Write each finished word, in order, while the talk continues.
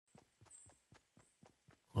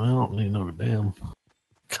I don't need no damn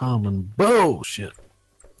common bullshit.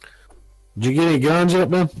 Did you get any guns yet,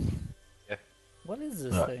 man? Yeah. What is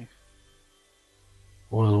this thing?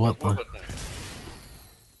 What thing?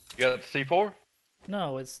 You got the C4?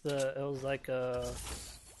 No, it was like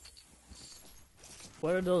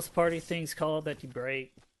what are those party things called that you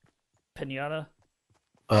break? Pinata?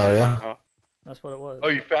 Oh, yeah? Uh-huh. That's what it was. Oh,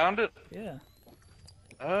 you found it? Yeah.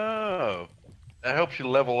 Oh. That helps you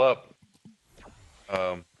level up.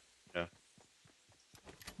 Yeah.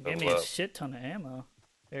 Gave me a shit ton of ammo.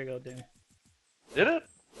 There you go, dude. Did it?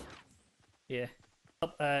 Yeah.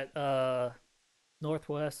 Up at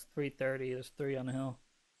Northwest 330, there's 3 on the hill.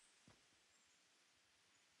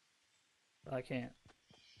 I can't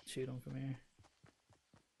shoot them from here.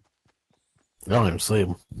 I don't even see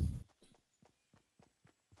them.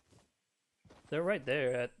 They're right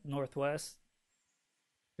there at Northwest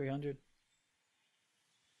 300.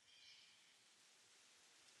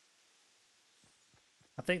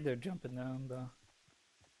 I think they're jumping down, though.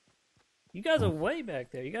 You guys are way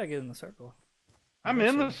back there. You gotta get in the circle. I'm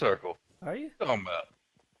in the circle. Are you? What are you talking about?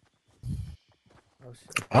 Oh,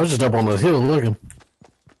 shit. I was just up on the hill looking.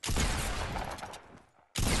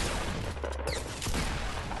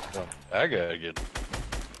 Oh, I gotta get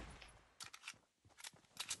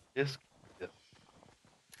this.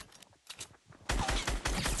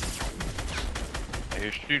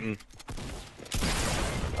 He's shooting.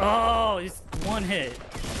 Oh, he's one hit.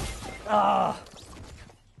 Ah.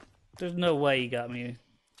 There's no way he got me.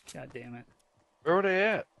 God damn it. Where were they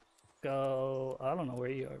at? Go. I don't know where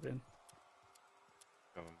you are, Ben.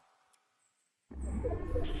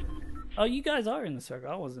 Oh, you guys are in the circle.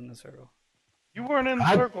 I was in the circle. You weren't in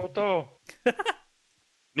the circle, though.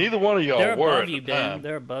 Neither one of y'all They're were above at you, the Ben. time.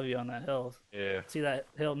 They're above you on that hill. Yeah. See that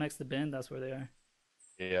hill next to Ben? That's where they are.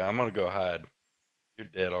 Yeah, I'm gonna go hide. You're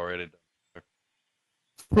dead already.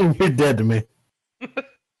 You're dead to me.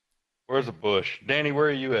 Where's the bush? Danny, where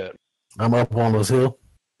are you at? I'm up on this hill.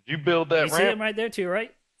 Did you build that You see him ramp? right there to your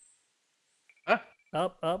right? Huh?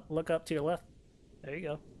 Up, look up to your left. There you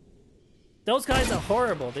go. Those guys are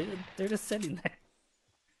horrible. They're just sitting there.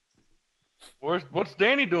 What's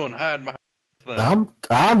Danny doing hiding behind this thing?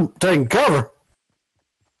 I'm taking cover.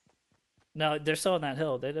 No, they're still on that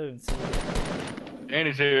hill. They don't even see you.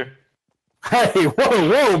 Danny's here. Hey,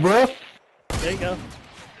 whoa, bro. There you go.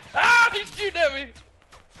 Ah, he's shooting at me.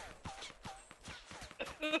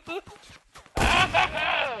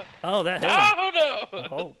 Oh, that hit him. Oh no!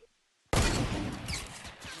 Oh.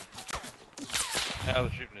 Now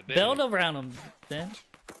they're shooting at Danny. Build around him, Ben.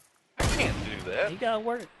 I can't do that. You gotta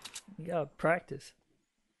work. You gotta practice.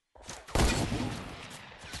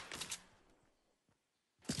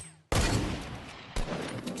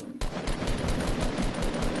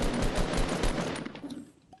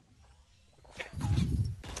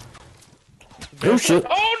 Oh, shit.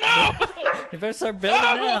 Oh no! You better start building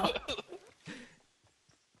now.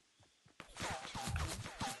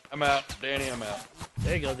 I'm out, Danny. I'm out.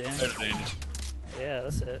 There you go, Dan. There's Danny. Yeah,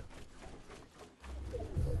 that's it.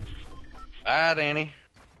 Bye, Danny.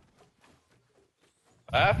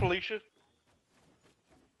 Bye, Felicia.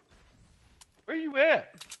 Where you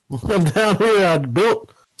at? I'm down here. I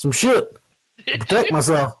built some shit to protect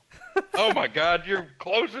myself. Oh my God, you're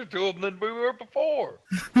closer to him than we were before.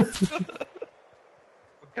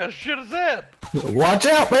 What kind of shit is that? Watch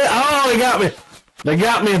out, man. Oh, they got me. They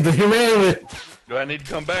got me at the humanity. Do I need to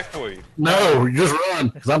come back for you? No, you just run,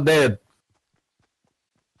 because I'm dead.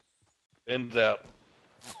 Ben's out.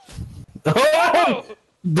 Oh!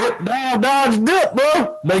 Dip down, dodge, dip,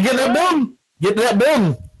 bro. They get that building. Get that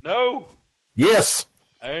building. No, Yes.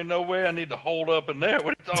 there ain't no way I need to hold up in there.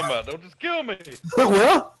 What are you talking about? Don't just kill me.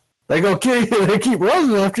 Well, they gonna kill you. They keep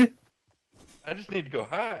running after you. I just need to go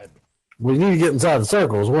hide. We need to get inside the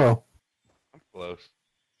circle as well. I'm close.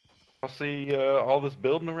 I see all this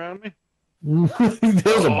building around me.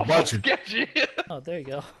 There's a bunch of sketchy. Oh, there you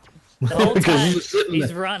go. The whole because time, you're sitting he's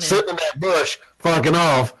there, running. sitting in that bush, fucking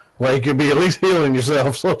off. Well, you could be at least healing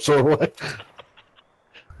yourself some sort of way.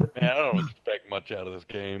 Man, I don't expect much out of this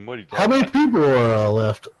game. What are you talking How many about? people are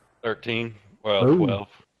left? 13. Well, Ooh. 12.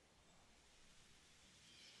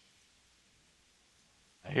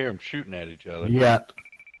 I hear them shooting at each other. You got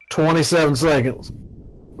 27 seconds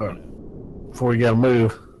before you got to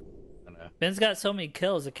move. I know. Ben's got so many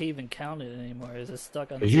kills, I can't even count it anymore. Is it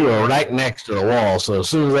stuck on? Because you are right next to the wall, so as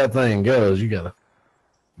soon as that thing goes, you got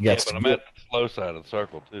Yeah, to. but I'm at the slow side of the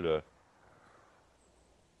circle, too, though.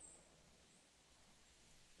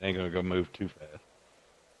 Ain't gonna go move too fast.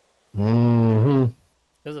 Mm-hmm.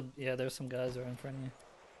 There's some guys right in front of you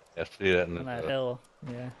I see that in on that the hill.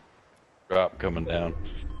 Yeah. drop coming down.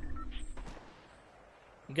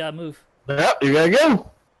 You gotta move. Yep, you gotta go.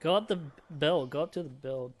 Go up the build. Go up to the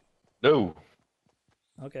build. No,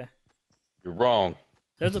 Okay. you're wrong.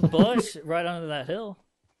 There's a bush right under that hill.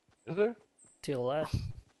 Is there? To the left.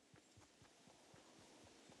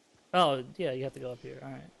 Oh, yeah, you have to go up here.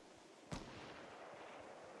 Alright.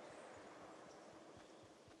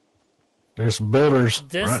 There's some builders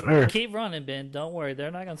Just right there. keep running, Ben. Don't worry.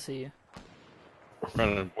 They're not gonna see you.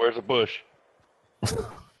 Running. Where's the bush?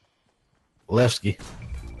 Lefsky.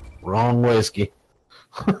 Wrong waysky.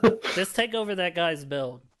 Just take over that guy's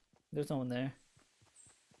build. There's no one there.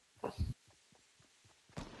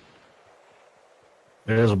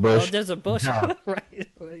 There's a Oh, bush. there's a bush. Yeah. Right.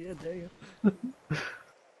 Well, yeah, there you go.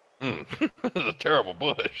 This is a terrible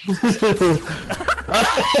bush. I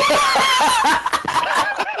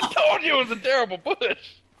told you it was a terrible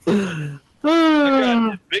bush. I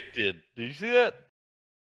got evicted. Did you see that?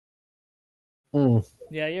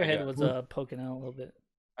 Yeah, your head was poking out a little bit.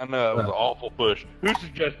 I know, it was an awful bush. Who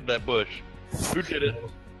suggested that bush? Who did it?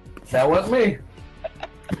 That wasn't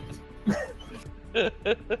me.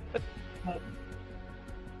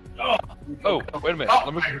 Oh, wait a minute.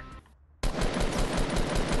 Let me.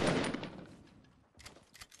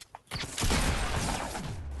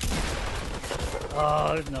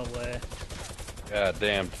 Oh, there's no way. God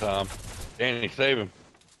damn, Tom. Danny, save him.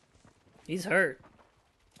 He's hurt.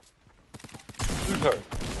 Who's hurt?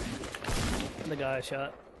 The guy I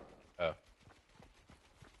shot. Oh.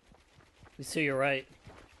 He's to your right.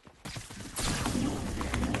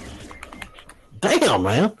 Damn,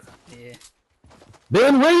 man. Yeah.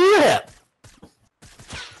 Ben, where you at?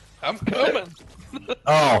 I'm coming.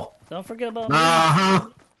 Oh. Don't forget about me. Uh-huh.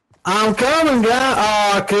 I'm coming, guy.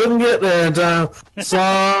 Oh, I couldn't get there in time.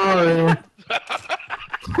 Sorry.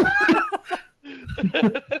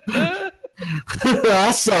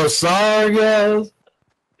 I'm so sorry, guys.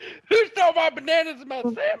 Who stole my bananas and my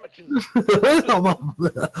sandwiches?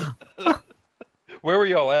 Where were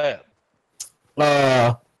y'all at?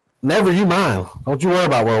 Never you mind. Don't you worry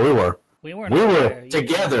about where we were. We weren't We there. were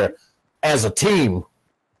together as a team.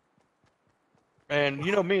 Man,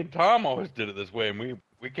 you know, me and Tom always did it this way, and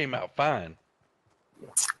we came out fine.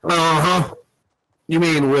 Uh-huh. You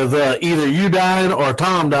mean with either you dying or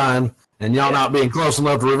Tom dying, and y'all not being close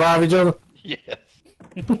enough to revive each other? Yes.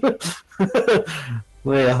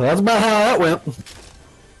 Yeah, that's about how that went.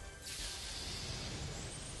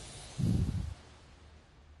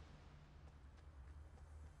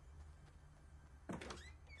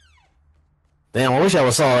 Damn, I wish I would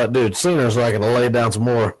have saw that dude sooner so I could have laid down some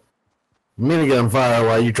more minigun fire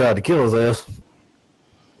while you tried to kill his ass.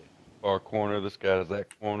 Far corner, this guy's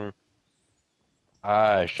that corner.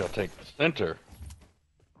 I shall take the center.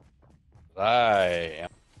 I am.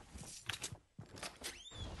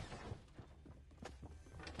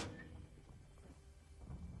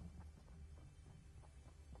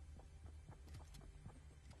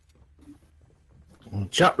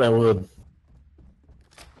 Chop that wood.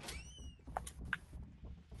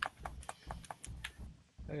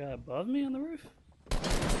 I got above me on the roof?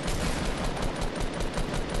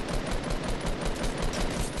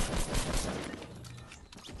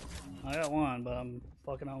 I got one, but I'm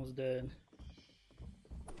fucking almost dead.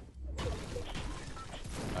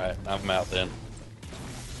 Alright, I'm out then.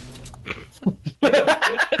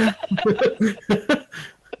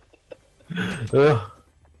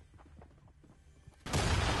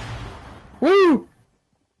 Woo!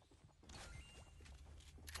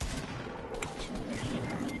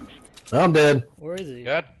 I'm dead. Where is he?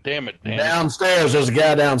 God damn it, Danny. Downstairs, there's a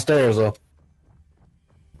guy downstairs though.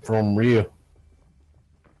 From Rio.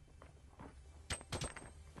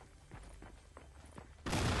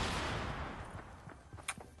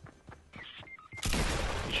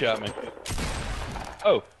 He shot me.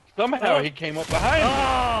 Oh, somehow he came up behind me.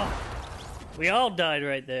 Oh! We all died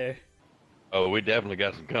right there. Oh, we definitely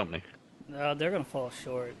got some company. No, they're gonna fall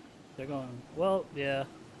short. They're going. Well, yeah.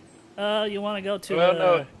 You want to go to? Well,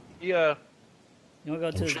 no, yeah. You want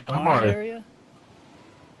to go to the I'm pond already- area?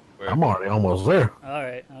 I'm already almost there. All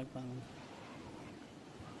right. I'll come.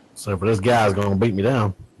 So for this guy's gonna beat me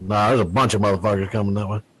down. Nah, there's a bunch of motherfuckers coming that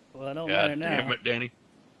way. Well, it don't matter God now. damn it, Danny.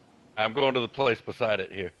 I'm going to the place beside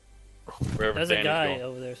it here. Wherever There's a Danny's guy going.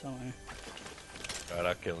 over there somewhere. Alright,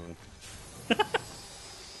 I'll kill him.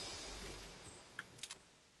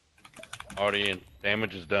 Already in.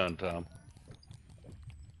 Damage is done, Tom.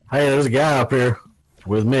 Hey, there's a guy up here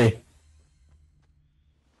with me.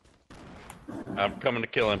 I'm coming to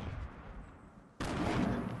kill him. I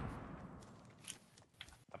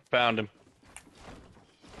found him.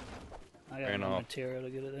 I got Ran no off. material to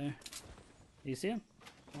get it there. Do you see him?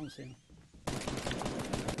 I don't see him.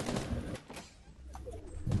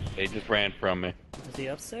 He just ran from me. Is he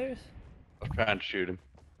upstairs? I was trying to shoot him.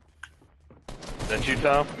 Is that you,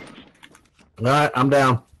 Tom? All right, I'm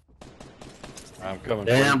down. I'm coming.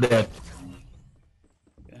 Damn for you. dead.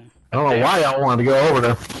 Okay. I don't know why y'all wanted to go over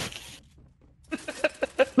there.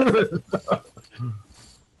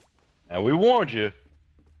 Now we warned you.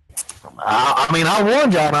 I mean, I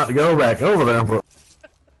warned y'all not to go back over there, but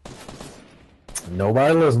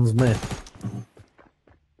nobody listens to me.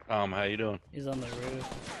 Tom, how you doing? He's on the roof.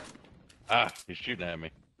 Ah, he's shooting at me.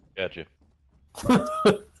 Gotcha.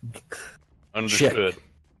 Understood.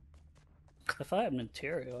 If I had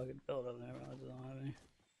material, I could build up there. I just don't have any.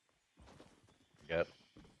 Got.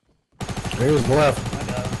 Here's the left. I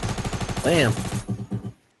got him. Damn.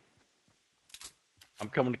 I'm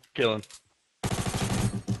coming to kill him.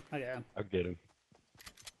 I got him. I'll get him.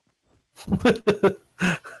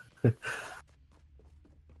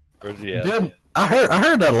 Where's he at? Dude, I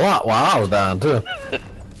heard that a lot while I was dying too.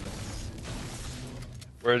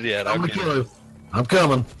 Where's he at? I'll I'm get him. I'm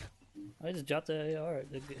coming. I just dropped the AR.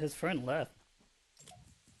 His friend left.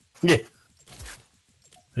 Yeah.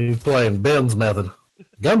 He's playing Ben's method.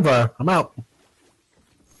 Gunfire. I'm out.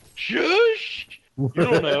 Shush! You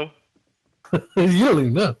don't know. You don't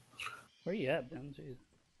even know. Where you at, Ben? Jeez.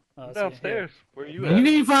 Oh, I see you Downstairs. Where you You at?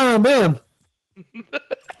 need to find Ben.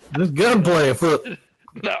 This gunplay afoot.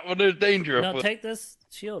 Not when there's danger here. No, afoot. take this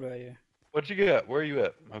shield right here. What you got? Where you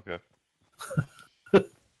at? Okay. I see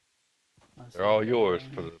They're all you. yours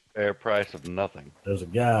for the fair price of nothing. There's a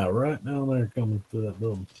guy right down there coming through that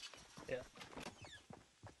building.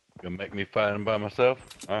 Gonna make me fight him by myself?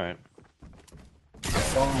 Alright.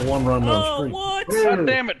 Saw one run down the Oh, street. what? God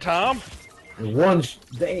damn it, Tom! There's one.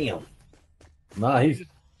 Damn. Nah, he's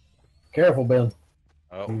careful, Ben. He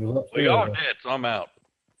Oh, was upstairs. we all dead, so I'm out.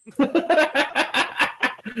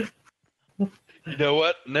 You know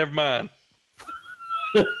what? Never mind.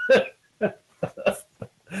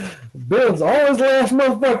 Ben's always the last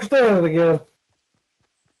motherfucker standing again.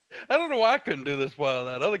 I don't know why I couldn't do this while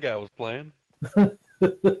that other guy was playing.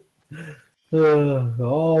 I'll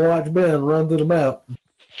watch Ben run through the map.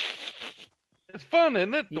 It's fun,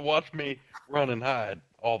 isn't it, to watch me run and hide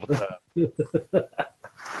all the time?